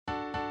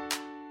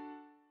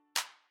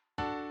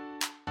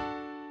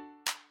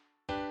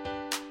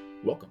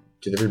Welcome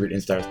to the Reboot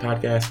Insiders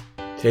podcast.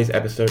 Today's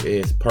episode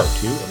is part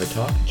 2 of the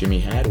talk Jimmy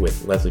had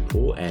with Leslie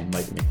Poole and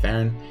Mike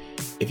McFerrin.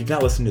 If you've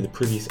not listened to the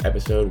previous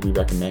episode, we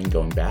recommend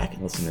going back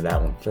and listening to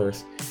that one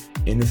first.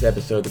 In this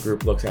episode, the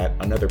group looks at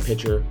another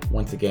pitcher,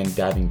 once again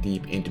diving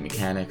deep into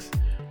mechanics.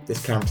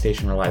 This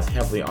conversation relies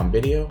heavily on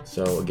video,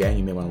 so again,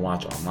 you may want to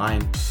watch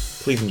online.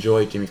 Please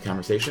enjoy Jimmy's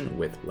conversation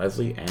with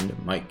Leslie and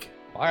Mike.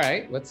 All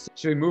right,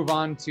 should we move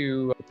on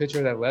to the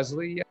pitcher that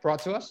Leslie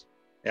brought to us?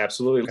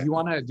 Absolutely. Do you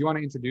want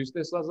to introduce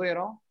this, Leslie, at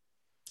all?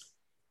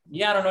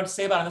 Yeah, I don't know what to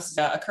say about him. This is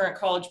a current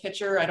college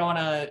pitcher. I don't want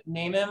to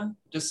name him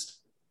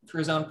just for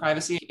his own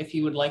privacy. If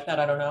he would like that,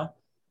 I don't know.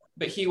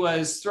 But he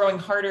was throwing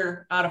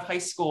harder out of high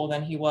school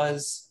than he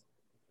was.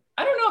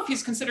 I don't know if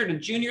he's considered a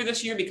junior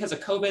this year because of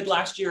COVID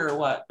last year or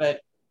what,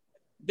 but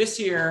this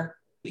year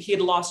he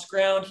had lost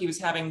ground. He was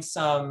having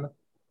some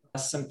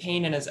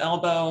pain in his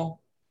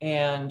elbow,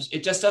 and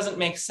it just doesn't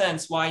make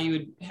sense why you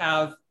would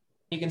have.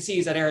 You can see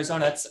he's at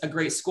Arizona. It's a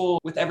great school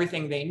with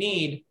everything they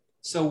need.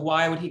 So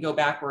why would he go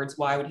backwards?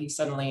 Why would he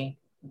suddenly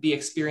be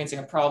experiencing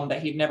a problem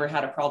that he'd never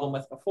had a problem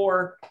with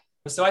before?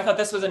 So I thought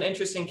this was an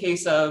interesting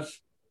case of,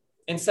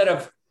 instead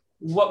of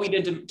what we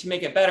did to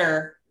make it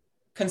better,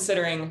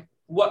 considering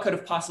what could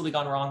have possibly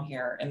gone wrong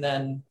here. And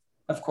then,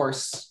 of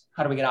course,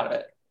 how do we get out of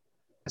it?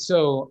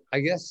 So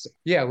I guess,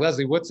 yeah,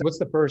 Leslie, what's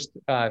the first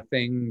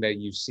thing that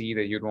you see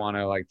that you'd want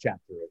to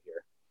chat through it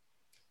here?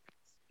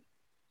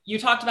 You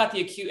talked about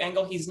the acute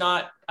angle. He's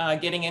not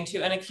getting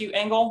into an acute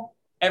angle.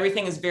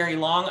 Everything is very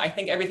long. I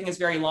think everything is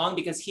very long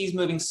because he's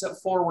moving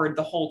forward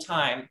the whole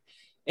time.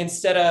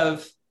 Instead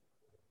of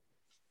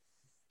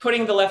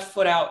putting the left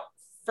foot out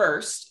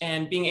first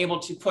and being able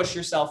to push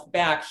yourself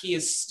back, he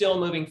is still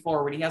moving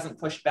forward. He hasn't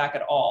pushed back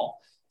at all.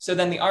 So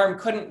then the arm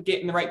couldn't get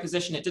in the right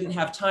position. It didn't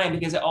have time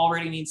because it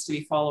already needs to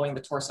be following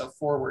the torso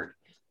forward.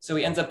 So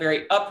he ends up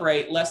very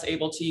upright, less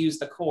able to use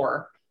the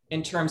core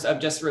in terms of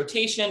just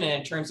rotation and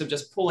in terms of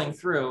just pulling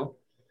through.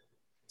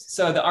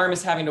 So the arm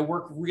is having to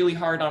work really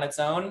hard on its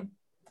own.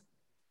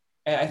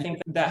 I think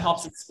that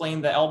helps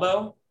explain the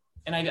elbow.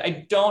 And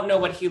I don't know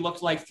what he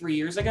looked like 3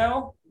 years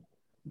ago,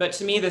 but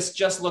to me, this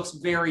just looks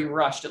very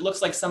rushed. It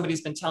looks like somebody's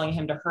been telling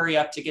him to hurry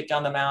up to get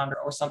down the mound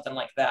or something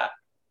like that.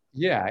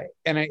 Yeah,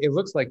 and it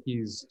looks like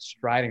he's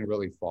striding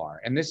really far.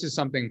 And this is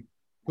something,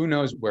 who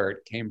knows where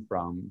it came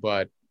from,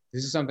 but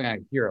this is something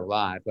I hear a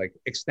lot. Like,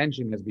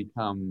 extension has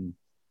become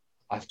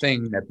a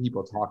thing that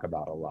people talk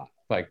about a lot,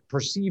 like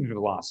perceived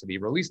velocity,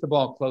 release the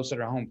ball closer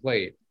to home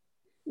plate.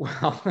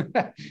 Well,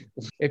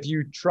 if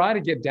you try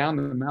to get down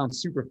the mound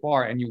super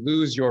far and you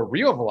lose your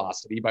real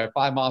velocity by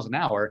 5 miles an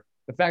hour,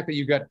 the fact that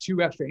you got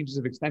 2 extra inches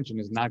of extension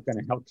is not going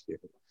to help you.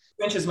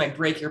 Inches might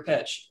break your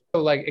pitch.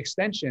 So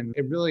extension,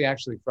 it really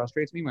actually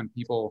frustrates me when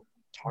people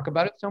talk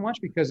about it so much,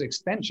 because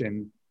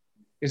extension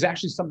is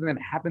actually something that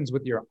happens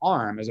with your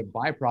arm as a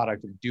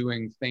byproduct of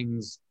doing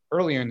things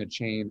earlier in the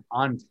chain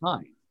on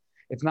time.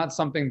 It's not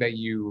something that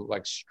you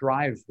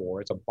strive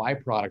for. It's a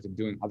byproduct of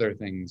doing other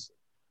things.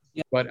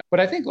 Yeah. But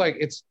I think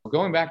it's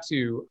going back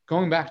to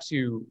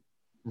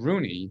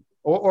Rooney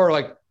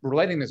or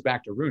relating this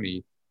back to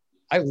Rooney.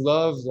 I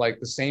love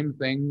the same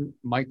thing,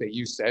 Mike, that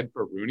you said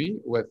for Rooney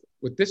with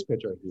this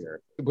pitcher here,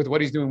 with what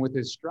he's doing with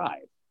his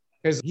stride,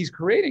 because he's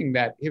creating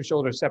that hip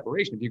shoulder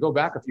separation. If you go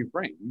back a few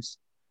frames,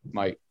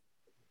 Mike,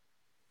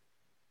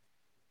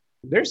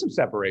 there's some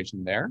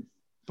separation there,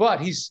 but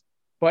as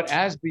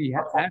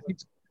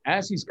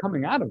he's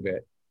coming out of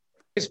it,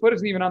 his foot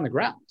isn't even on the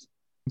ground.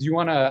 Do you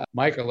want to,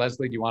 Mike or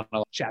Leslie, do you want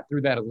to chat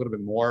through that a little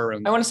bit more?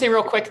 I want to say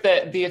real quick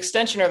that the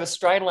extension or the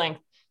stride length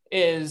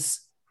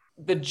is,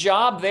 the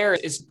job there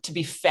is to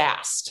be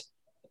fast.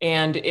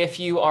 And if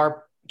you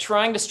are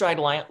trying to stride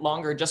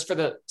longer just for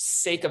the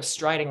sake of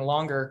striding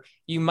longer,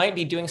 you might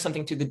be doing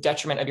something to the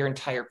detriment of your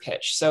entire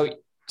pitch. So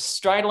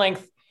stride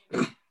length,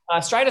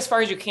 stride as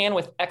far as you can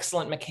with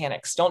excellent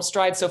mechanics. Don't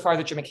stride so far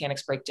that your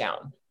mechanics break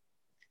down.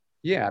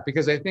 Yeah,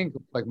 because I think,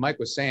 like Mike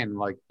was saying,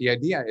 the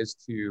idea is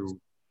to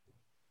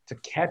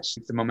catch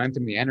the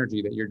momentum, the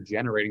energy that you're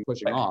generating,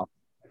 pushing off,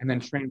 and then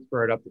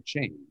transfer it up the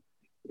chain.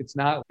 It's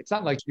not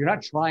like you're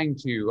not trying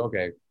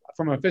to,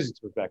 from a physics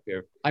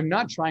perspective, I'm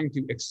not trying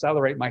to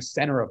accelerate my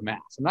center of mass.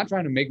 I'm not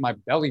trying to make my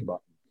belly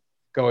button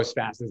go as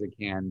fast as it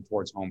can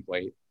towards home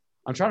plate.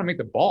 I'm trying to make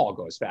the ball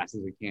go as fast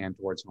as it can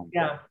towards home plate.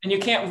 Yeah, and you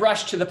can't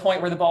rush to the point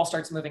where the ball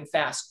starts moving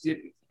fast.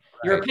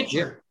 You're a pitcher.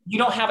 Yeah. You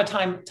don't have a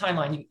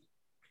timeline. You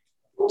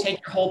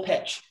take your whole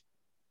pitch.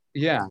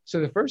 Yeah.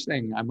 So the first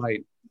thing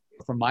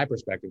from my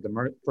perspective,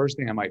 first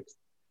thing I might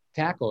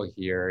tackle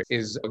here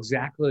is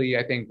exactly,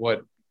 I think,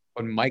 what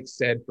Mike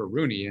said for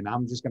Rooney, and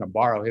I'm just going to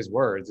borrow his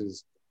words,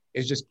 is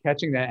just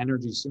catching that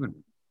energy sooner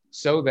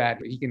so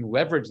that he can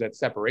leverage that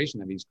separation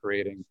that he's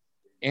creating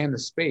and the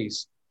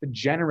space to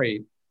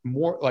generate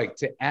more,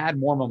 to add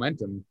more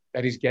momentum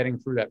that he's getting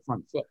through that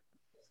front foot.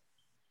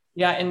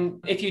 Yeah.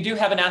 And if you do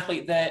have an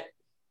athlete that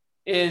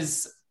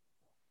is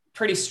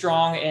pretty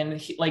strong and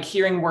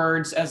hearing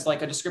words as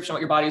a description of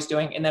what your body is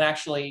doing, and then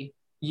actually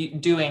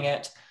doing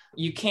it,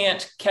 you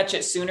can't catch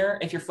it sooner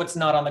if your foot's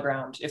not on the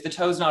ground. If the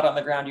toe's not on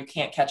the ground, you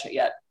can't catch it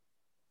yet.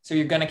 So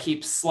you're going to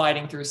keep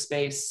sliding through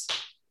space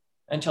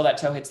until that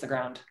toe hits the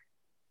ground.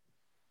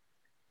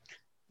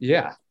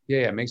 Yeah.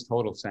 It makes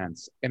total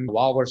sense. And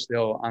while we're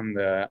still on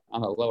the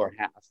lower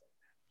half,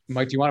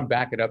 Mike, do you want to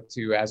back it up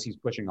to as he's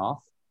pushing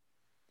off?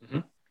 Mm-hmm.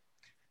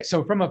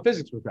 So from a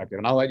physics perspective,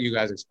 and I'll let you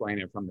guys explain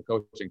it from the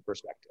coaching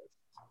perspective,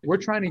 we're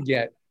trying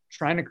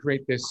to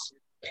create this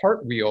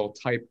cartwheel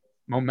type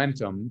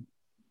momentum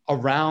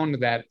around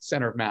that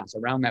center of mass,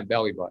 around that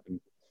belly button,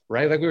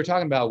 right? Like we were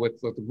talking about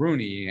with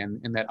Rooney and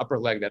that upper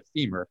leg, that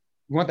femur.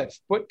 We want that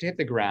foot to hit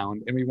the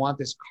ground, and we want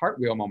this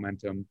cartwheel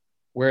momentum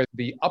where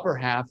the upper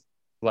half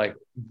like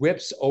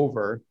whips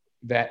over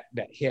that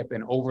hip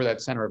and over that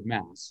center of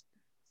mass.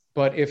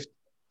 But if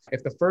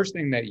the first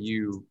thing that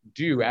you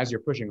do as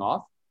you're pushing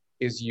off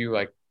is you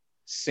like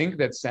sink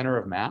that center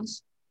of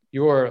mass,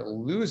 you're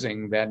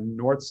losing that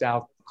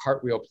north-south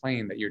cartwheel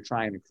plane that you're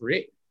trying to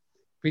create.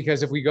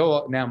 Because if we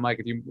go now, Mike,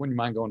 wouldn't you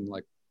mind going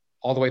like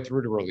all the way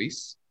through to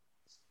release?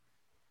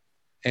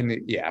 And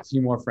a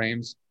few more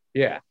frames.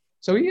 Yeah.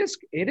 So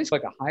it is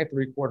like a high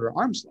 3/4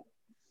 arm sling.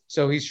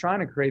 So he's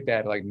trying to create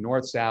that like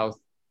north-south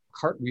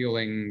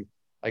cartwheeling,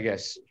 I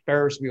guess,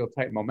 Ferris wheel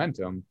type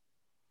momentum.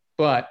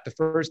 But the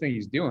first thing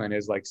he's doing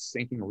is like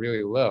sinking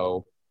really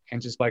low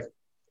and just like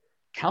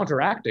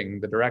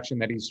counteracting the direction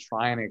that he's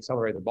trying to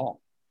accelerate the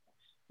ball.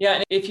 Yeah,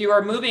 and if you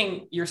are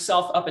moving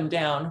yourself up and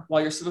down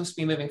while you're supposed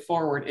to be moving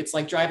forward, it's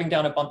like driving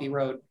down a bumpy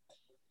road.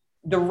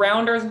 The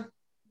rounder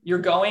you're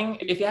going,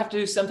 if you have to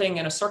do something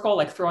in a circle,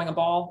 like throwing a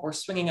ball or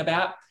swinging a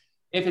bat,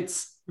 if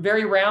it's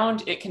very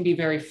round, it can be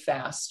very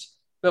fast.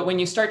 But when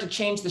you start to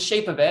change the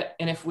shape of it,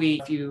 and if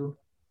you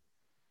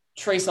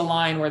trace a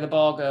line where the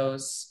ball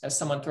goes as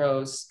someone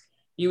throws,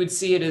 you would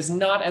see it is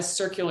not as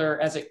circular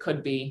as it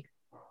could be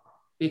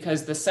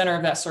because the center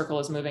of that circle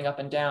is moving up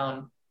and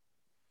down.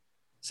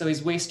 So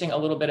he's wasting a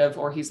little bit of,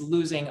 or he's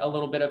losing a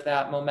little bit of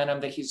that momentum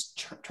that he's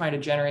trying to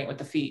generate with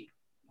the feet.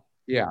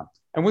 Yeah.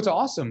 And what's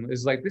awesome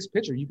is like this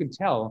pitcher, you can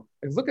tell,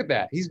 like, look at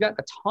that. He's got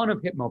a ton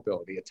of hip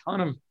mobility, it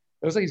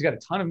looks like he's got a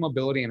ton of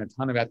mobility and a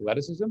ton of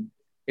athleticism.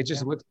 It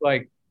just looks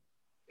like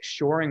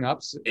shoring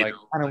up, like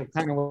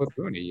kind of what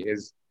Rooney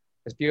is.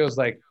 It feels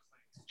like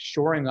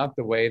shoring up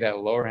the way that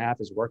lower half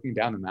is working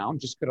down the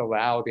mound just could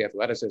allow the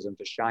athleticism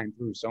to shine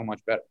through so much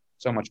better,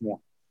 so much more.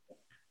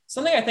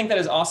 Something I think that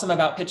is awesome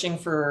about pitching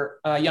for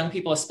young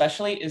people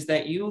especially is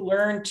that you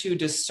learn to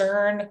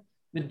discern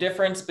the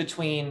difference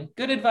between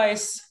good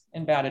advice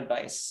and bad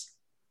advice.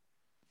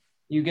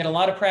 You get a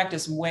lot of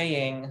practice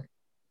weighing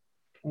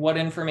what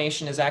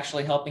information is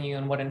actually helping you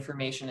and what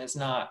information is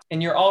not.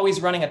 And you're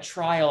always running a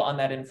trial on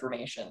that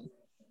information.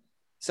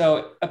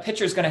 So a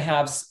pitcher is going to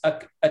have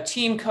a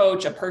team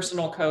coach, a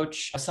personal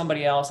coach,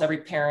 somebody else, every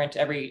parent,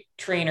 every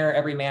trainer,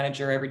 every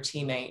manager, every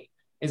teammate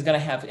is going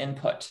to have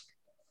input.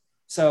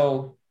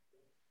 So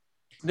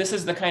this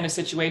is the kind of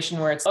situation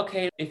where it's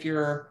okay, if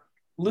you're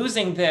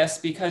losing this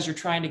because you're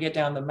trying to get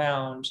down the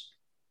mound,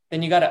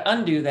 then you got to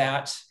undo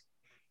that.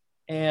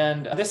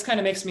 And this kind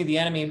of makes me the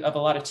enemy of a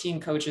lot of team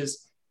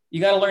coaches. You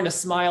got to learn to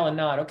smile and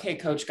nod. Okay,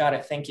 coach, got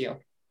it. Thank you.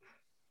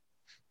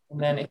 And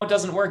then if it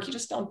doesn't work, you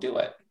just don't do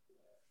it.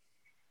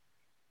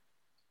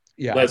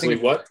 Yeah, Leslie,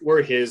 what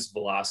were his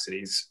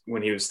velocities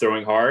when he was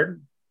throwing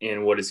hard,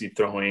 and what is he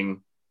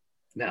throwing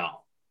now?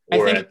 I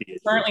think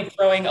he's currently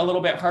throwing a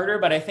little bit harder,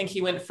 but I think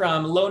he went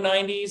from low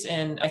 90s,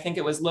 and I think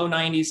it was low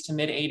 90s to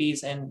mid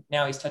 80s, and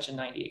now he's touching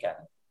 90 again.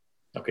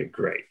 Okay,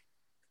 great.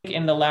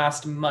 In the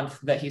last month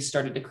that he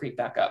started to creep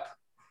back up.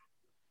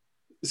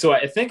 So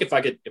I think if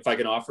I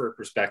can offer a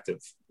perspective,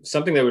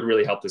 something that would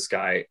really help this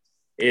guy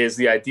is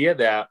the idea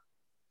that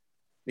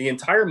the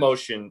entire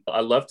motion, I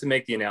love to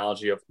make the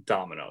analogy of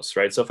dominoes,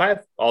 right? So if I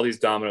have all these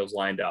dominoes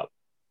lined up,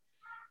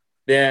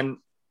 then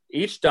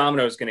each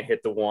domino is going to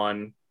hit the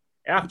one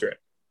after it.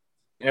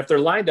 And if they're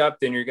lined up,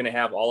 then you're going to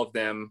have all of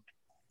them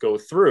go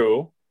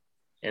through,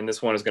 and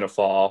this one is going to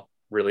fall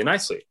really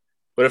nicely.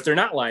 But if they're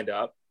not lined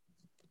up,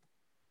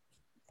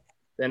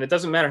 then it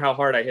doesn't matter how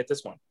hard I hit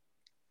this one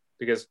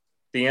because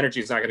the energy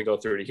is not going to go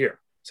through to here.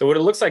 So what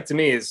it looks like to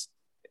me is,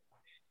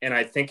 and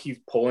I think he's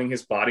pulling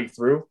his body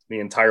through the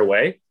entire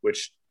way,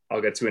 which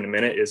I'll get to in a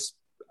minute, is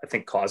I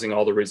think causing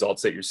all the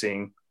results that you're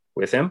seeing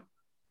with him.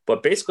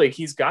 But basically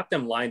he's got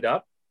them lined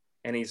up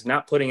and he's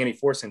not putting any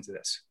force into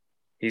this.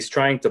 He's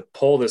trying to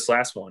pull this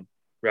last one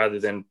rather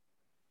than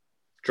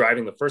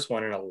driving the first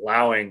one and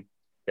allowing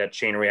that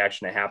chain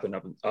reaction to happen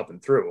up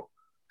and through.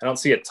 I don't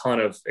see a ton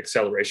of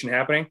acceleration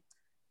happening.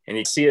 And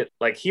you see it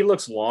like he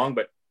looks long,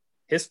 but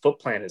his foot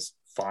plant is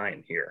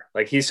fine here.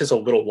 Like he's just a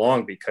little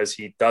long because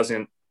he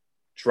doesn't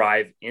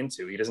drive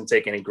into, he doesn't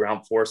take any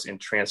ground force and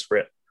transfer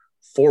it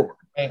forward.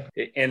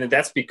 Okay. And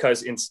that's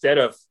because instead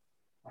of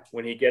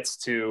when he gets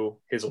to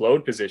his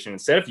load position,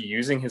 instead of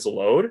using his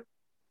load,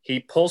 he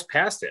pulls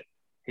past it.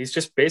 He's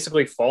just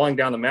basically falling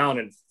down the mound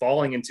and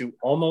falling into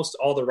almost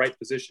all the right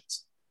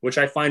positions, which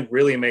I find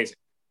really amazing.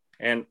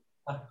 And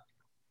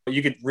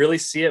you could really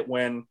see it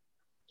when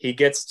he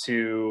gets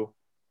to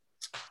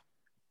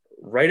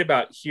right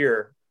about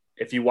here.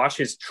 If you watch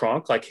his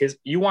trunk,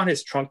 you want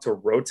his trunk to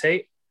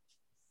rotate,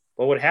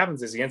 Well, what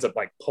happens is he ends up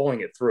like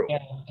pulling it through. Yeah,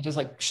 it just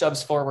like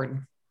shoves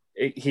forward.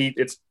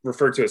 It's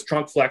referred to as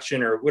trunk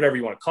flexion or whatever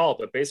you want to call it.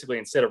 But basically,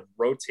 instead of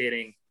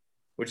rotating,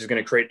 which is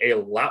going to create a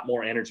lot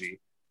more energy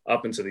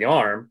up into the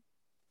arm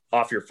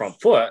off your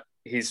front foot,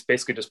 he's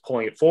basically just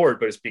pulling it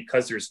forward. But it's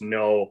because there's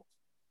no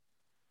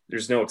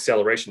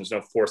acceleration, there's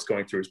no force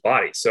going through his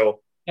body. So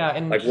yeah,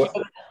 and like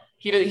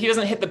he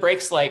doesn't hit the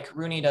brakes like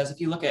Rooney does.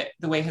 If you look at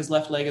the way his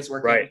left leg is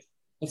working, right,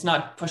 it's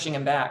not pushing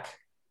him back.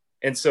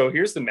 And so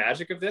here's the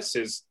magic of this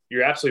is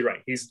you're absolutely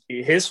right.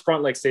 His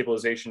front leg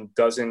stabilization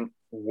doesn't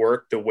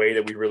work the way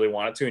that we really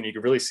want it to. And you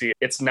can really see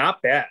it's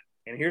not bad.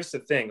 And here's the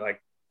thing,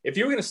 like if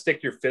you were going to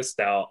stick your fist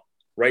out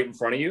right in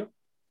front of you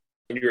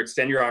and you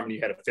extend your arm and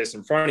you had a fist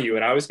in front of you,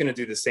 and I was going to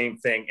do the same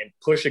thing and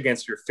push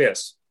against your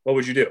fist, what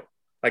would you do?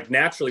 Like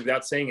naturally,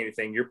 without saying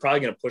anything, you're probably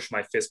going to push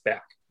my fist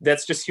back.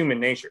 That's just human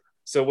nature.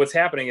 So what's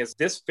happening is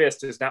this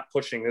fist is not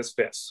pushing this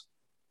fist.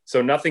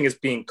 So nothing is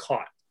being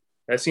caught.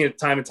 I've seen it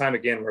time and time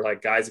again where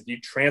like, guys, if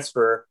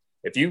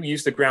you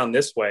use the ground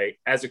this way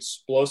as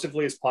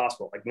explosively as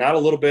possible, like not a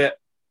little bit,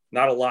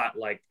 not a lot,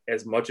 like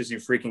as much as you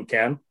freaking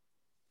can,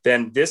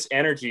 then this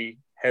energy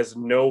has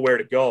nowhere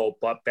to go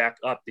but back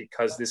up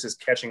because this is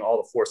catching all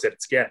the force that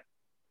it's getting.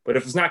 But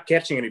if it's not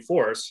catching any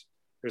force,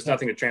 there's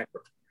nothing to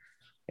transfer.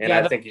 And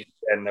I think he's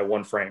in that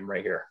one frame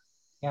right here.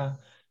 Yeah.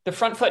 The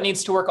front foot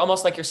needs to work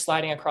almost like you're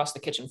sliding across the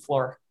kitchen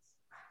floor.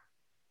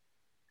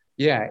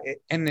 Yeah,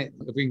 and if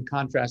we can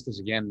contrast this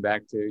again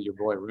back to your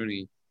boy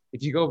Rooney,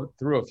 if you go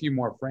through a few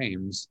more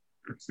frames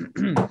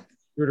through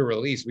to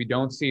release, we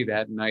don't see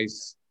that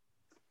nice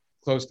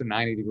close to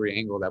 90-degree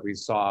angle that we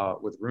saw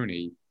with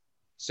Rooney.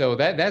 So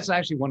that's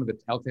actually one of the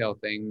telltale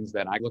things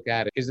that I look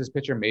at. Is this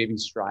pitcher maybe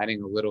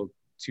striding a little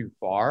too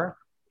far?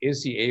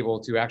 Is he able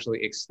to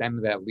actually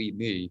extend that lead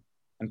knee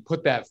and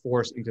put that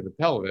force into the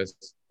pelvis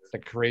to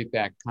create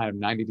that kind of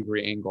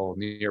 90-degree angle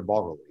near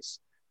ball release?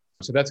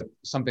 So that's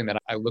something that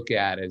I look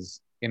at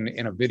as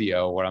in a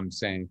video. What I'm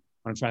trying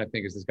to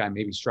think is this guy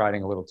maybe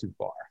striding a little too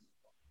far.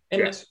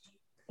 And, yes.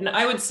 And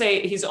I would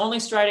say he's only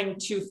striding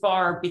too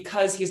far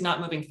because he's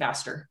not moving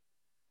faster.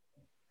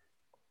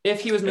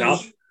 If he was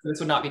moving, this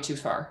would not be too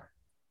far.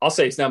 I'll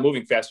say he's not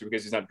moving faster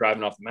because he's not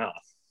driving off the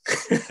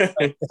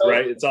mouth.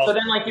 Right? It's all. So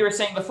then, like you were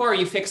saying before,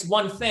 you fix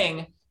one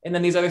thing, and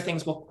then these other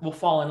things will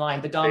fall in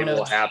line. The dominoes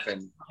will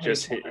happen.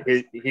 Just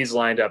he's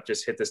lined up.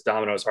 Just hit this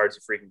domino as hard as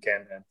you freaking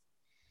can, man.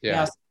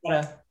 Yeah.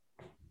 So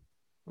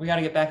we got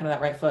to get back into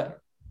that right foot.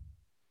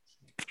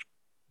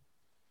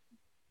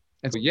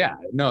 And so,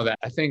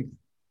 I think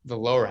the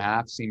lower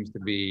half seems to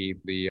be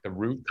the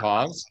root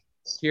cause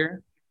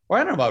here. Well,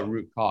 I don't know about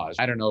root cause.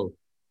 I don't know.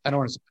 I don't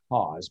want to say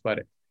cause, but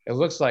it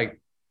looks like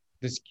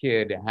this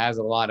kid has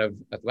a lot of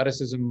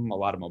athleticism, a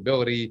lot of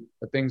mobility,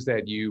 the things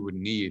that you would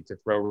need to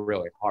throw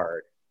really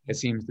hard. It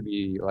seems to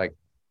be like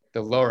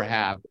the lower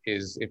half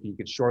is, if you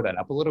could shore that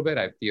up a little bit,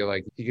 I feel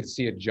like you could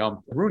see a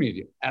jump,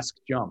 Rooney-esque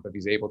jump, if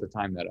he's able to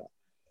time that up.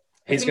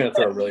 He's going to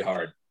throw really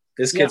hard.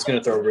 This kid's going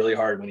to throw really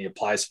hard when he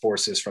applies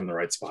forces from the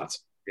right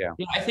spots. Yeah.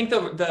 I think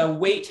the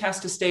weight has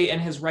to stay in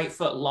his right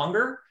foot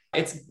longer.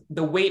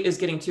 The weight is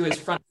getting to his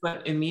front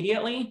foot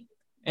immediately,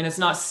 and it's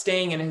not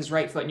staying in his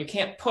right foot. And you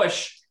can't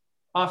push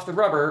off the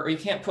rubber, or you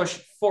can't push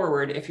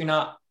forward if you're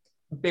not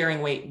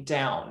bearing weight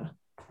down.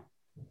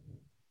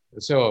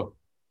 So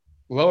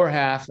lower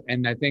half,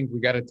 and I think we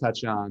got to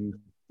touch on,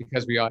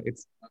 because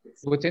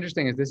what's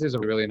interesting is this is a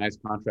really nice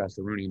contrast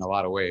to Rooney in a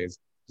lot of ways,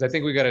 because I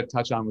think we got to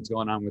touch on what's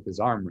going on with his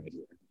arm right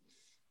here.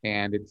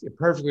 And it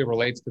perfectly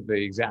relates to the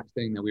exact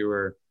thing that we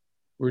were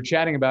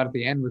chatting about at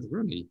the end with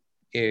Rooney,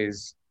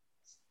 is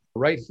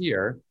right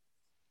here.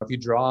 If you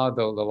draw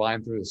the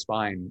line through the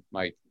spine,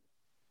 Mike,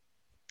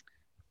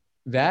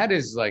 that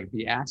is like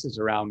the axis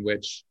around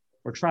which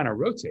we're trying to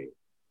rotate.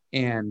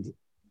 And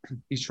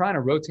he's trying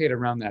to rotate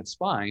around that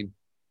spine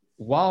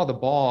while the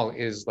ball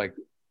is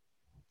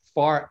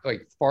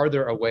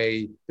farther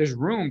away. There's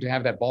room to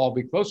have that ball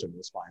be closer to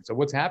the spine. So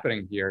what's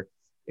happening here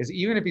is,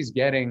 even if he's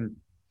getting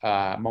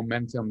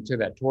momentum to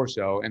that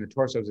torso and the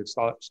torso is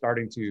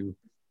starting to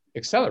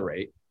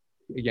accelerate,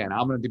 again,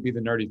 I'm going to be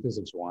the nerdy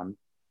physics one.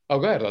 Oh,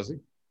 go ahead, Leslie.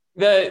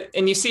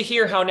 And you see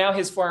here how now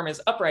his forearm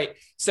is upright.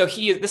 So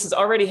this is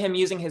already him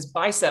using his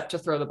bicep to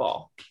throw the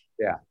ball.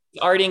 Yeah.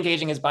 He's already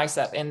engaging his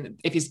bicep. And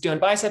if he's doing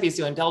bicep, he's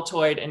doing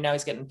deltoid, and now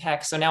he's getting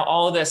pec. So now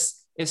all of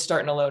this is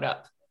starting to load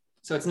up.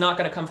 So it's not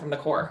going to come from the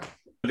core.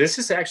 This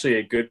is actually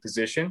a good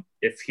position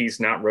if he's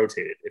not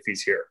rotated, if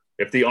he's here.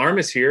 If the arm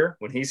is here,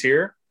 when he's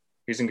here,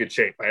 he's in good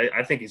shape.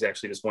 I think he's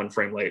actually just one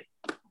frame late.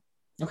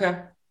 Okay.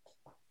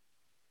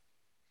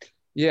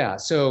 Yeah.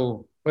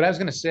 So what I was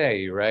going to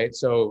say, right?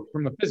 So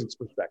from a physics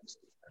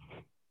perspective,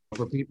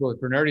 for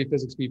nerdy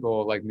physics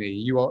people like me,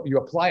 you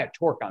apply a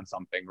torque on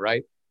something,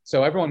 right?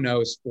 So everyone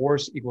knows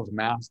force equals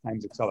mass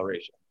times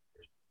acceleration.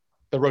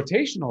 The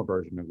rotational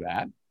version of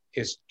that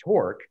is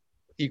torque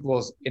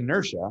equals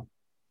inertia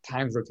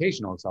times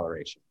rotational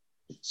acceleration.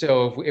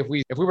 So if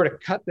we were to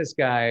cut this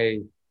guy,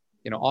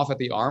 off at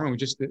the arm, and we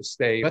just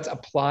say, let's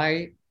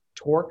apply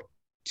torque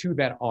to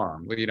that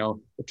arm. The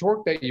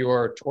torque that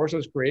your torso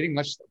is creating,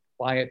 let's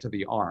apply it to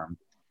the arm.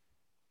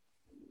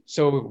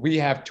 So we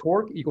have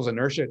torque equals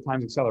inertia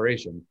times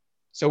acceleration.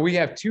 So we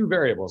have two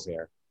variables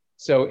there.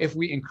 So if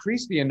we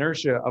increase the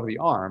inertia of the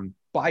arm,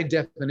 by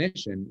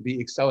definition,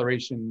 the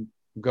acceleration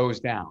goes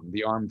down,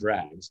 the arm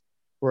drags.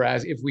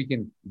 Whereas if we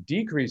can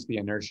decrease the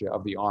inertia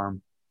of the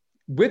arm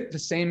with the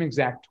same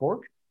exact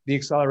torque, the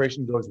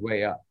acceleration goes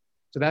way up.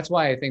 So that's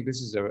why I think this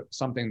is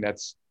something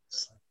that's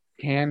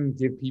can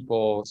give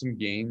people some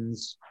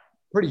gains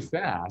pretty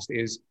fast.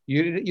 Is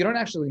you don't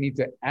actually need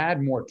to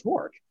add more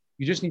torque.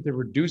 You just need to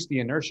reduce the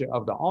inertia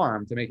of the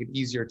arm to make it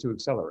easier to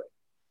accelerate.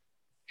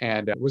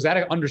 And was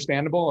that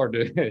understandable, or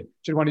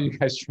should one of you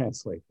guys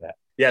translate that?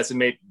 Yes,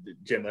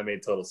 Jim, that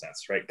made total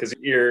sense, right? Because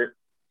you're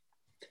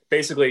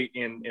basically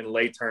in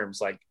lay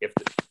terms, like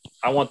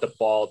I want the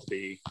ball to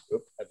be,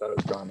 I thought it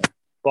was drawn there.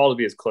 Ball to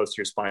be as close to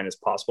your spine as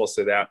possible.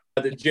 So that,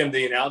 Jim,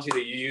 the analogy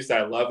that you used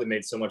that I love that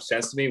made so much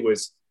sense to me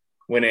was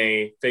when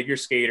a figure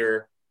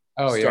skater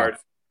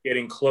starts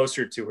getting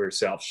closer to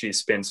herself, she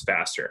spins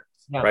faster,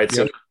 right?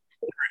 So the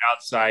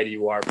outside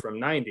you are from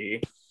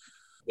 90,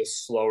 the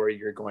slower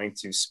you're going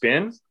to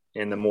spin,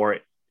 and the more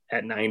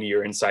at 90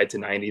 you're inside to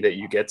 90 that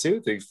you get to,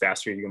 the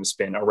faster you're going to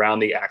spin around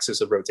the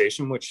axis of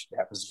rotation, which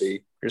happens to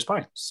be your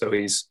spine. So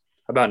he's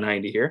about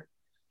 90 here,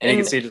 and you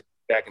can see it just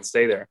back and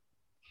stay there.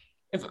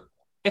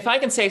 If I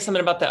can say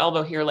something about the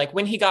elbow here, like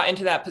when he got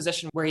into that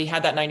position where he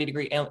had that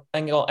 90-degree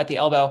angle at the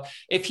elbow,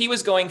 if he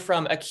was going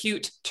from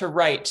acute to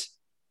right,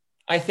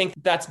 I think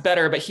that's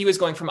better, but he was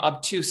going from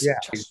obtuse. Yeah,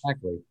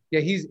 exactly.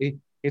 Yeah,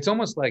 it's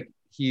almost like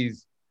he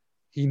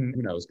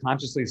knows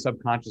consciously,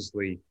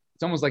 subconsciously.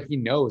 It's almost like he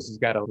knows he's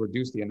got to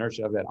reduce the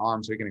inertia of that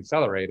arm so he can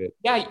accelerate it.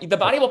 Yeah, the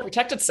body will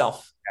protect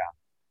itself.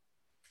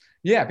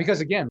 Yeah, because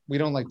again, we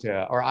don't like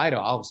to, or I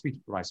don't, I'll speak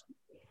for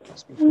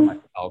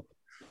myself.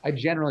 I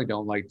generally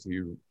don't like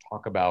to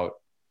talk about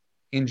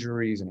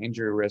injuries and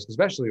injury risk,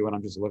 especially when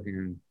I'm just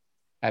looking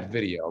at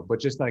video,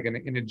 but just like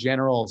in a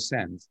general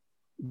sense,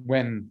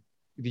 when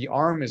the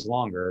arm is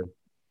longer,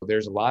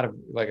 there's a lot of,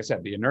 like I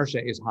said, the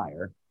inertia is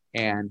higher,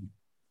 and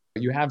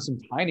you have some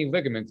tiny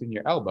ligaments in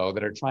your elbow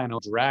that are trying to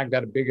drag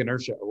that big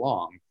inertia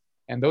along.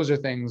 And those are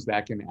things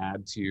that can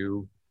add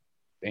to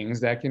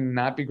things that can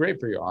not be great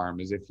for your arm,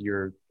 is if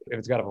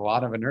it's got a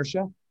lot of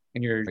inertia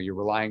and you're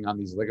relying on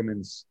these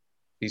ligaments,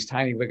 these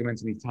tiny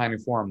ligaments and these tiny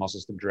forearm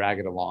muscles to drag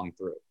it along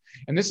through.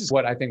 And this is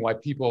what I think when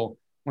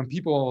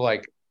people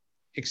like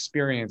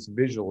experience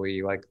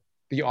visually, like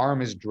the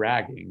arm is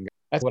dragging,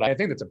 that's what I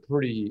think that's a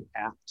pretty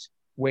apt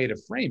way to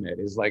frame it,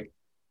 is like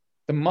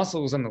the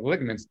muscles and the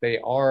ligaments, they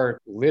are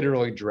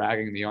literally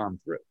dragging the arm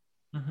through.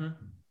 Mm-hmm.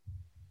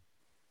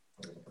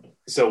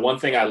 So one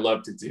thing I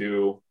love to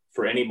do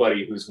for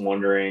anybody who's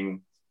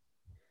wondering,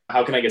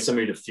 how can I get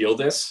somebody to feel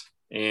this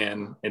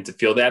and to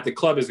feel that? The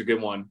club is a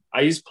good one.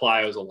 I use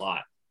plyos a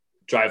lot,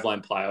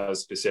 driveline plyos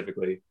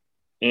specifically.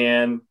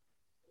 And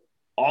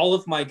all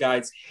of my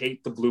guys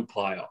hate the blue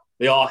plyo.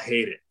 They all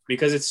hate it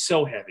because it's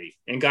so heavy.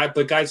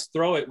 But guys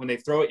throw it when they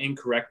throw it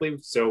incorrectly.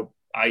 So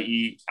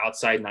i.e.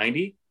 outside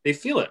 90, they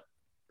feel it.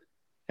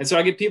 And so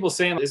I get people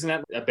saying, isn't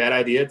that a bad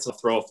idea to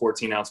throw a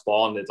 14-ounce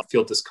ball and to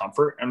feel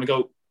discomfort? And I'm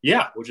going to go,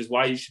 yeah, which is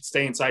why you should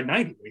stay inside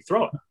 90 when you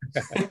throw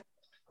it.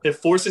 It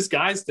forces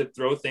guys to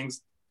throw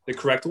things the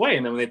correct way.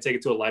 And then when they take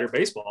it to a lighter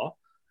baseball,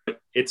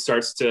 it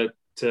starts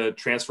to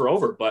transfer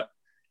over. But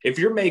if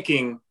you're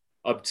making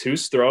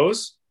obtuse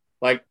throws,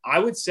 like I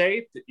would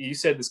say, you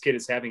said this kid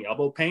is having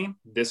elbow pain.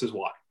 This is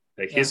why.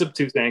 Like his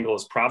obtuse angle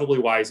is probably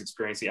why he's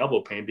experiencing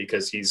elbow pain,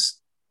 because he's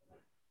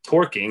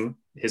torquing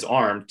his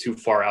arm too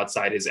far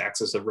outside his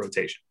axis of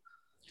rotation.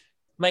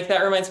 Mike,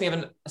 that reminds me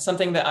of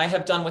something that I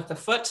have done with the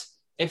foot.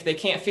 If they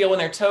can't feel when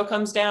their toe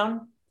comes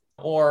down,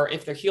 or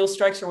if their heel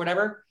strikes or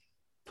whatever,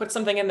 put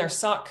something in their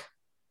sock,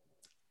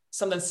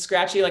 something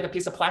scratchy like a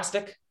piece of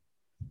plastic.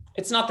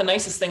 It's not the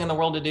nicest thing in the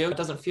world to do. It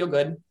doesn't feel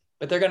good,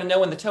 but they're going to know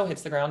when the toe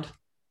hits the ground.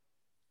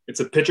 It's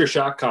a pitcher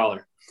shock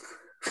collar.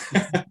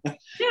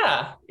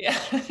 Yeah,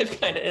 it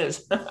kind of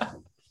is.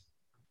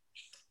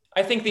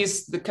 I think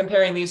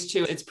comparing these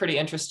two, it's pretty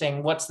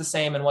interesting. What's the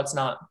same and what's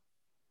not.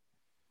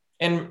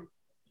 And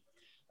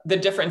the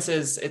difference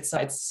is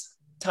it's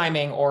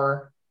timing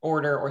or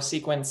order or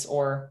sequence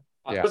or.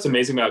 What's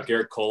amazing about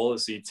Garrett Cole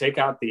is you take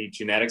out the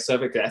genetics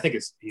of it. I think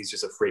he's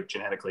just a freak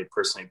genetically,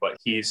 personally, but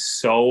he's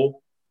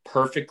so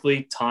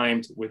perfectly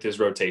timed with his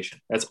rotation.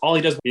 That's all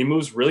he does. He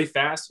moves really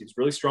fast. He's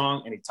really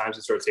strong, and he times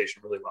his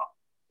rotation really well.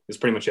 That's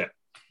pretty much it.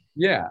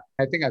 Yeah.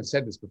 I think I've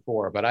said this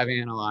before, but I've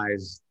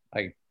analyzed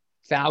like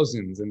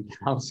thousands and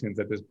thousands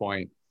at this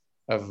point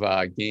of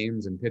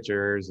games and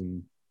pitchers,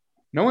 and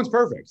no one's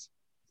perfect.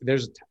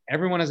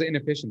 Everyone has an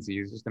inefficiency.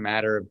 It's just a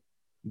matter of,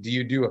 do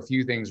you do a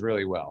few things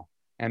really well,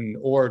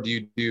 or do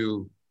you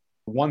do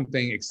one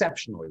thing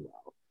exceptionally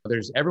well?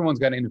 Everyone's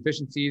got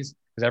inefficiencies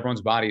because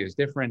everyone's body is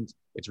different.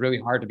 It's really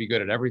hard to be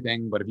good at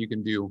everything, but if you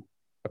can do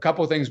a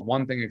couple of things,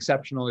 one thing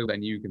exceptionally,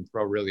 then you can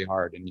throw really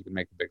hard and you can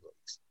make the big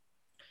leagues.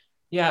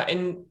 Yeah,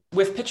 and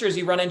with pitchers,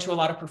 you run into a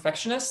lot of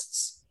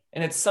perfectionists,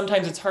 and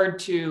sometimes it's hard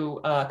to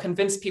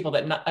convince people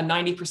that a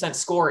 90%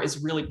 score is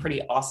really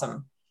pretty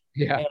awesome.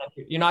 Yeah, and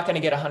you're not going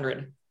to get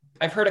 100.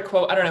 I've heard a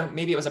quote, I don't know,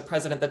 maybe it was a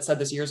president that said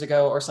this years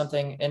ago or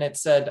something. And it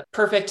said,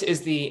 perfect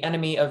is the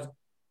enemy of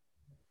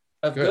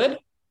good.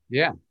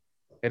 Yeah,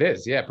 it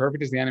is. Yeah.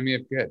 Perfect is the enemy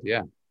of good.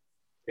 Yeah.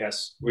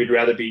 Yes. We'd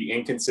rather be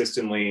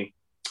consistently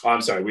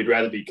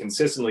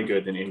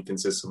good than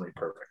inconsistently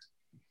perfect.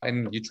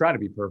 And you try to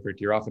be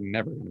perfect. You're often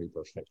never going to be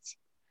perfect.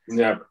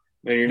 Never.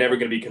 And you're never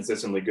going to be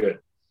consistently good.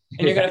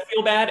 And you're going to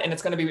feel bad, and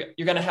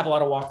you're going to have a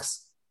lot of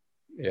walks.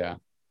 Yeah.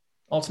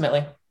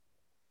 Ultimately.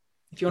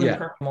 If you want to be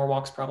perfect, more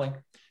walks probably.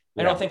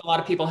 I don't think a lot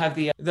of people have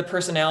the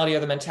personality or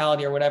the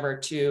mentality or whatever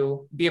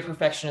to be a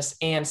perfectionist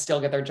and still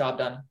get their job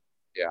done.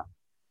 Yeah.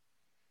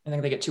 I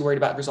think they get too worried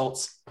about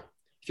results.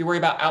 If you worry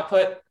about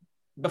output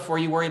before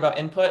you worry about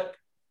input,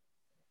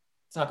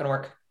 it's not going to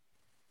work.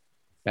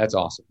 That's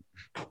awesome.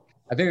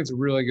 I think it's a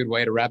really good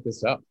way to wrap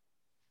this up.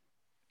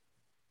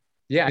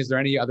 Yeah. Is there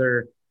any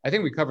other, I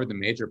think we covered the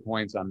major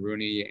points on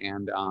Rooney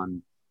and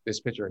on this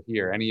picture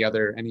here.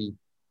 Any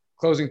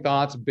closing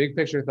thoughts, big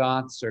picture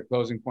thoughts, or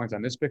closing points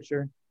on this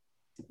picture?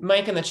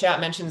 Mike in the chat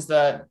mentions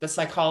the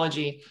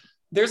psychology.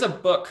 There's a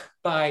book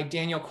by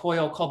Daniel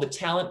Coyle called The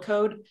Talent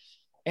Code.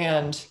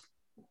 And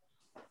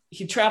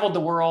he traveled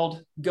the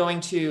world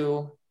going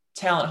to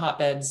talent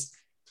hotbeds,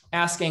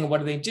 asking, what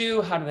do they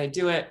do? How do they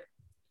do it?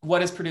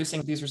 What is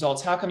producing these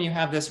results? How come you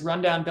have this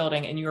rundown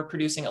building and you are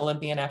producing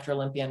Olympian after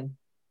Olympian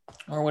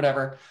or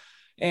whatever?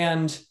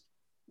 And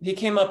he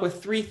came up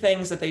with 3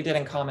 things that they did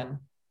in common.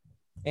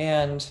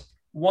 And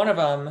one of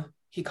them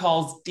he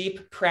calls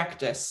deep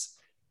practice.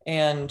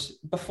 And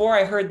before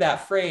I heard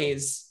that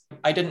phrase,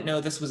 I didn't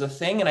know this was a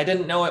thing, and I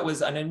didn't know it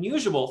was an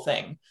unusual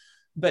thing.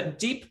 But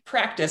deep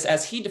practice,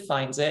 as he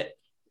defines it,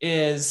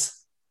 is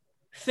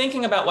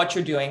thinking about what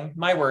you're doing,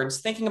 my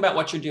words, thinking about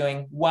what you're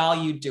doing while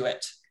you do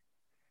it,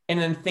 and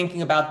then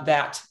thinking about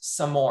that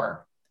some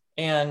more.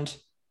 And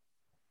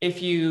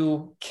if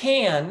you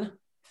can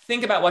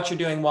think about what you're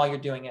doing while you're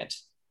doing it,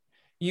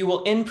 you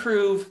will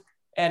improve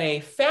at a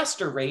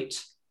faster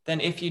rate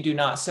than if you do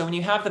not. So when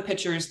you have the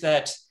pitchers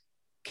that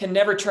can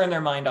never turn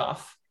their mind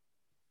off,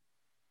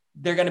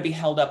 they're going to be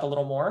held up a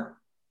little more.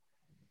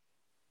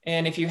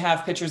 And if you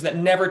have pitchers that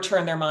never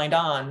turn their mind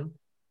on,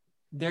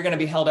 they're going to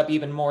be held up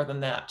even more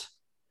than that.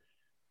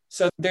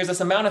 So there's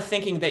this amount of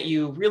thinking that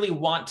you really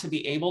want to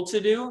be able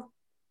to do.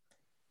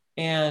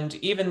 And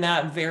even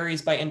that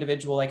varies by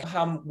individual, like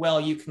how well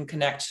you can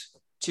connect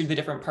to the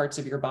different parts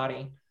of your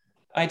body.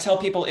 I tell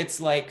people it's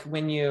like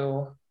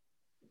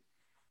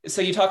so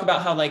you talk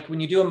about how like when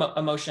you do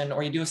a motion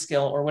or you do a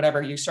skill or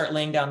whatever, you start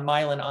laying down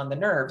myelin on the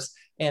nerves,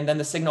 and then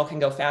the signal can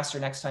go faster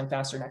next time,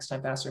 faster next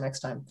time, faster next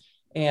time.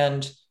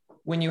 And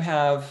when you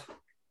have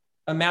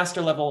a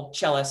master level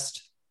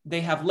cellist,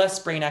 they have less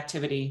brain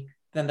activity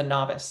than the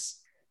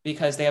novice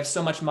because they have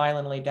so much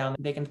myelin laid down.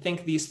 They can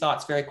think these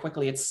thoughts very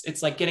quickly.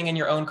 It's like getting in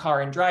your own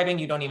car and driving.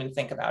 You don't even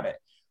think about it.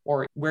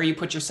 Or where you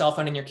put your cell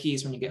phone and your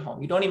keys when you get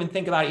home. You don't even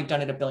think about it. You've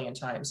done it a billion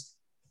times.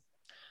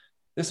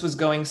 This was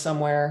going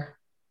somewhere.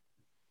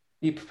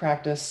 Deep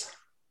practice.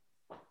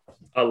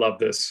 I love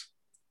this.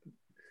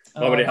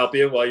 Want me to help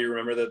you while you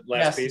remember the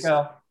last piece?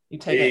 Go. You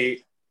take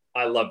it.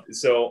 I love it.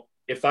 So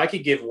if I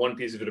could give one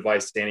piece of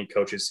advice to any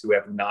coaches who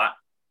have not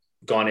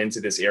gone into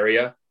this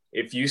area,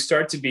 if you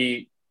start to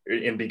begin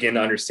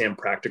to understand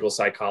practical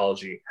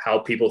psychology, how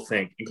people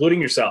think, including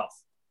yourself,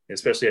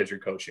 especially as you're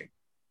coaching,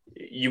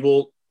 you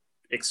will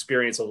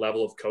experience a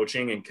level of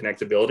coaching and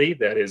connectability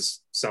that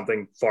is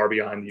something far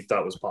beyond you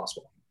thought was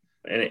possible.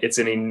 And it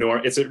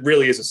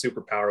really is a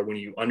superpower when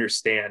you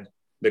understand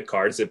the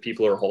cards that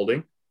people are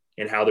holding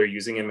and how they're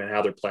using them and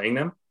how they're playing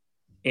them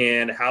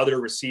and how they're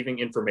receiving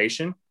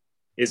information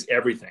is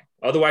everything.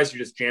 Otherwise,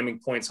 you're just jamming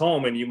points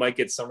home and you might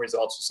get some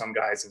results with some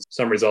guys and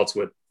some results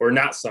with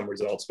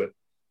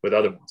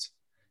other ones.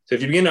 So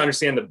if you begin to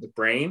understand the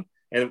brain,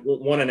 and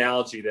one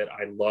analogy that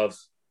I love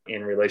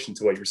in relation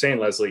to what you're saying,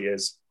 Leslie,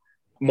 is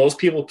most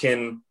people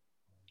can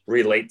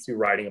relate to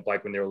riding a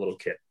bike when they're a little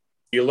kid.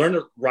 You learn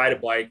to ride a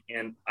bike,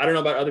 and I don't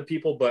know about other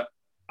people, but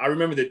I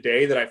remember the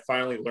day that I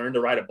finally learned to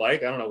ride a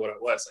bike. I don't know what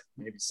it was, like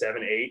maybe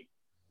 7, 8.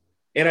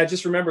 And I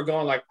just remember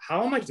going like,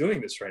 how am I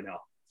doing this right now?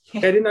 I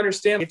didn't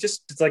understand.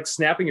 It's like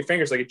snapping your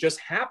fingers. Like it just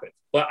happened.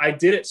 But I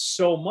did it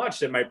so much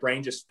that my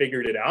brain just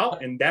figured it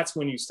out. And that's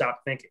when you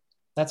stop thinking.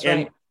 That's right.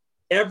 And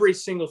every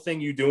single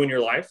thing you do in your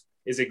life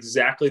is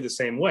exactly the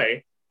same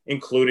way,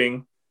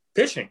 including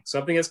pitching,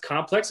 something as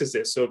complex as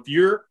this. So if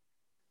you're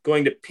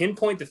going to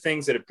pinpoint the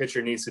things that a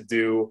pitcher needs to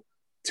do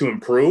to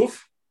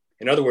improve,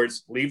 in other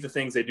words, leave the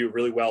things they do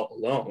really well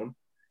alone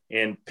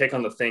and pick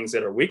on the things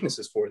that are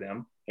weaknesses for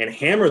them and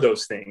hammer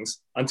those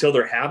things until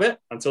they're habit,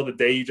 until the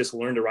day you just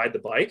learn to ride the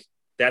bike,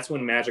 that's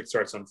when magic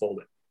starts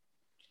unfolding.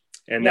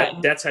 And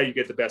that's how you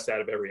get the best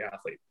out of every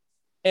athlete.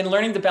 And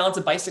learning to balance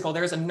a bicycle,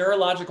 there's a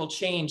neurological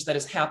change that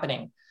is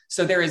happening.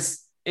 So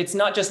it's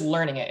not just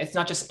learning it. It's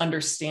not just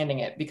understanding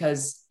it,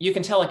 because you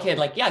can tell a kid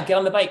like, yeah, get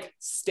on the bike,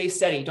 stay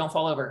steady, don't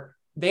fall over.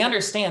 They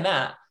understand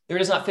that. They're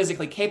just not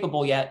physically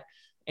capable yet.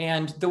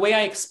 And the way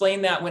I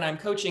explain that when I'm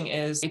coaching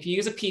is if you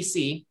use a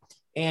PC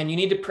and you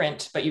need to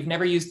print, but you've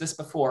never used this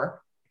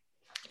before,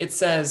 it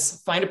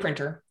says, find a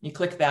printer. You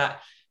click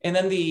that. And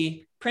then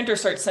the printer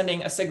starts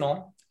sending a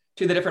signal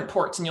to the different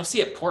ports, and you'll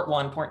see it port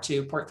 1, port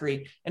 2, port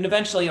 3, and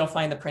eventually you'll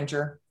find the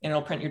printer and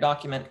it'll print your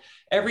document.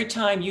 Every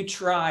time you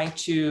try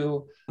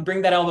to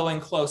bring that elbow in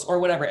close or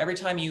whatever, every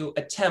time you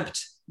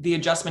attempt the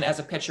adjustment as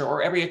a pitcher,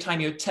 or every time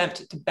you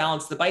attempt to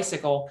balance the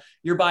bicycle,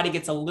 your body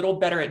gets a little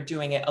better at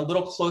doing it, a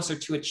little closer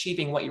to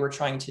achieving what you were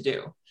trying to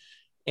do.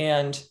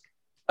 And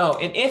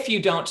if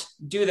you don't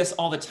do this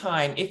all the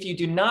time, if you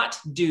do not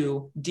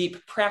do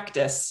deep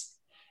practice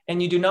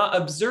and you do not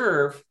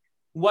observe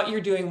what you're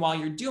doing while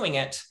you're doing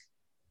it,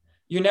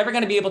 you're never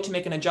going to be able to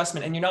make an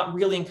adjustment, and you're not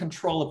really in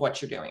control of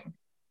what you're doing.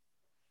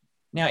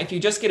 Now, if you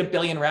just get a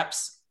billion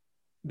reps,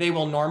 they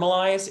will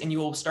normalize and you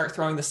will start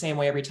throwing the same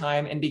way every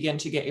time and begin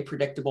to get a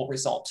predictable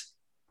result.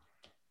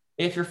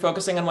 If you're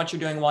focusing on what you're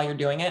doing while you're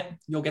doing it,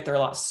 you'll get there a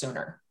lot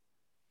sooner.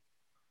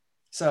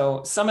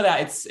 So some of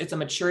that, it's a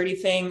maturity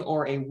thing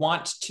or a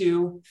want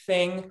to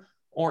thing,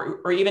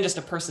 or even just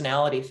a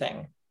personality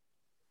thing.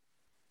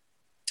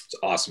 It's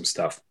awesome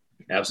stuff.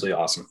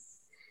 Absolutely awesome.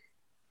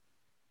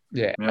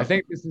 Yeah, I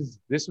think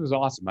this was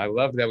awesome. I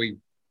love that we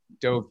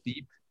dove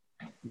deep,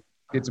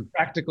 did some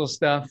practical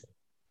stuff,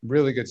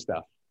 really good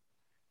stuff.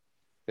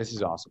 This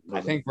is awesome.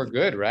 I think we're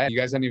good, right? You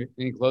guys have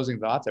any closing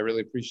thoughts? I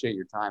really appreciate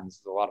your time. This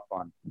is a lot of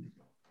fun.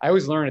 I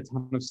always learn a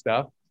ton of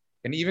stuff,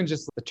 and even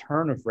just the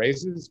turn of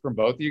phrases from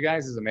both of you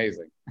guys is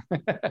amazing.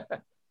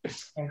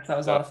 Thanks. That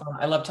was a lot of fun.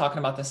 I love talking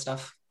about this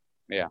stuff.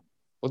 Yeah,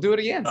 we'll do it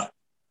again.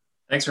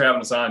 Thanks for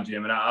having us on,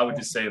 Jim. And I would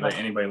just say that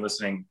anybody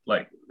listening,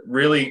 like,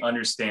 really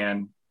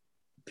understand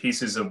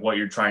pieces of what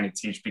you're trying to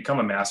teach, become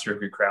a master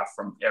of your craft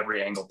from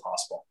every angle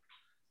possible,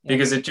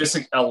 because it just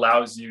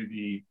allows you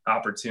the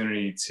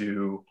opportunity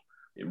to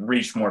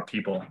reach more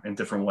people in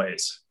different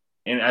ways.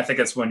 And I think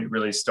that's when you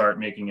really start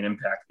making an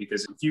impact,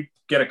 because if you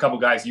get a couple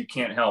guys you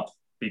can't help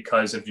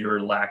because of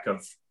your lack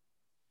of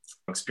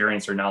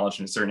experience or knowledge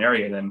in a certain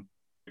area, then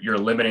you're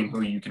limiting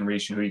who you can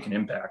reach and who you can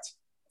impact.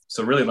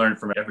 So really learn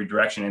from every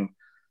direction. And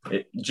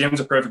Jim's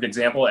a perfect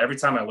example. Every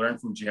time I learn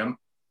from Jim,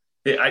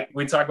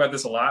 we talk about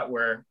this a lot,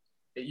 where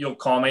you'll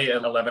call me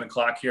at 11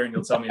 o'clock here and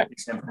you'll tell me a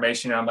piece of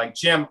information. And I'm like,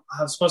 Jim,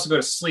 I was supposed to go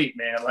to sleep,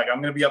 man. Like,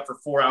 I'm going to be up for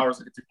 4 hours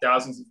looking through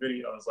thousands of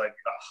videos. Like,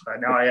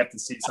 now I have to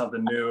see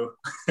something new.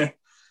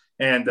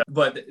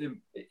 But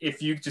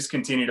if you just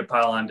continue to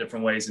pile on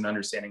different ways and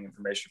understanding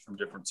information from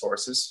different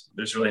sources,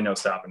 there's really no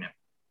stopping you.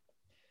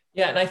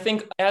 Yeah. And I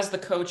think as the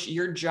coach,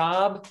 your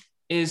job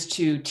is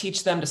to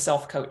teach them to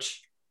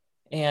self-coach,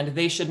 and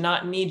they should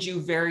not need you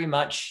very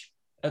much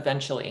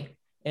eventually.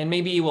 And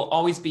maybe you will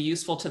always be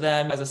useful to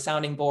them as a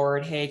sounding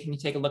board. Hey, can you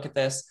take a look at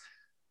this?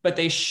 But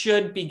they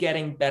should be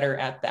getting better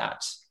at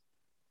that.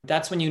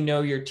 That's when you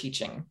know you're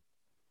teaching.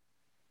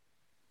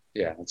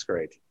 Yeah, that's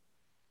great.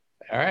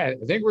 All right.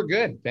 I think we're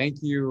good.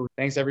 Thank you.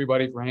 Thanks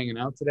everybody for hanging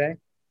out today.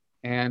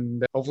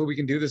 And hopefully we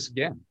can do this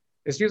again.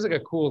 This feels like a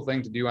cool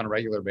thing to do on a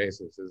regular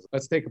basis. Is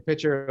let's take a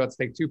picture, let's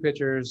take 2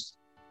 pictures,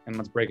 and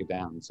let's break it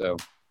down. So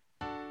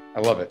I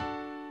love it.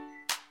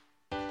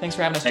 Thanks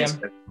for having us, Jim.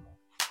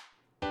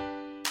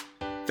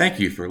 Thank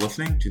you for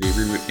listening to the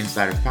Reboot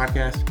Insiders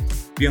podcast.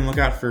 Be on the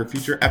lookout for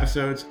future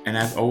episodes, and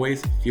as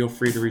always, feel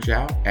free to reach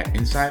out at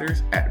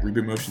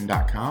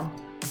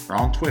insiders@rebootmotion.com or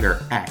on Twitter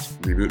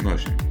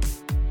 @rebootmotion.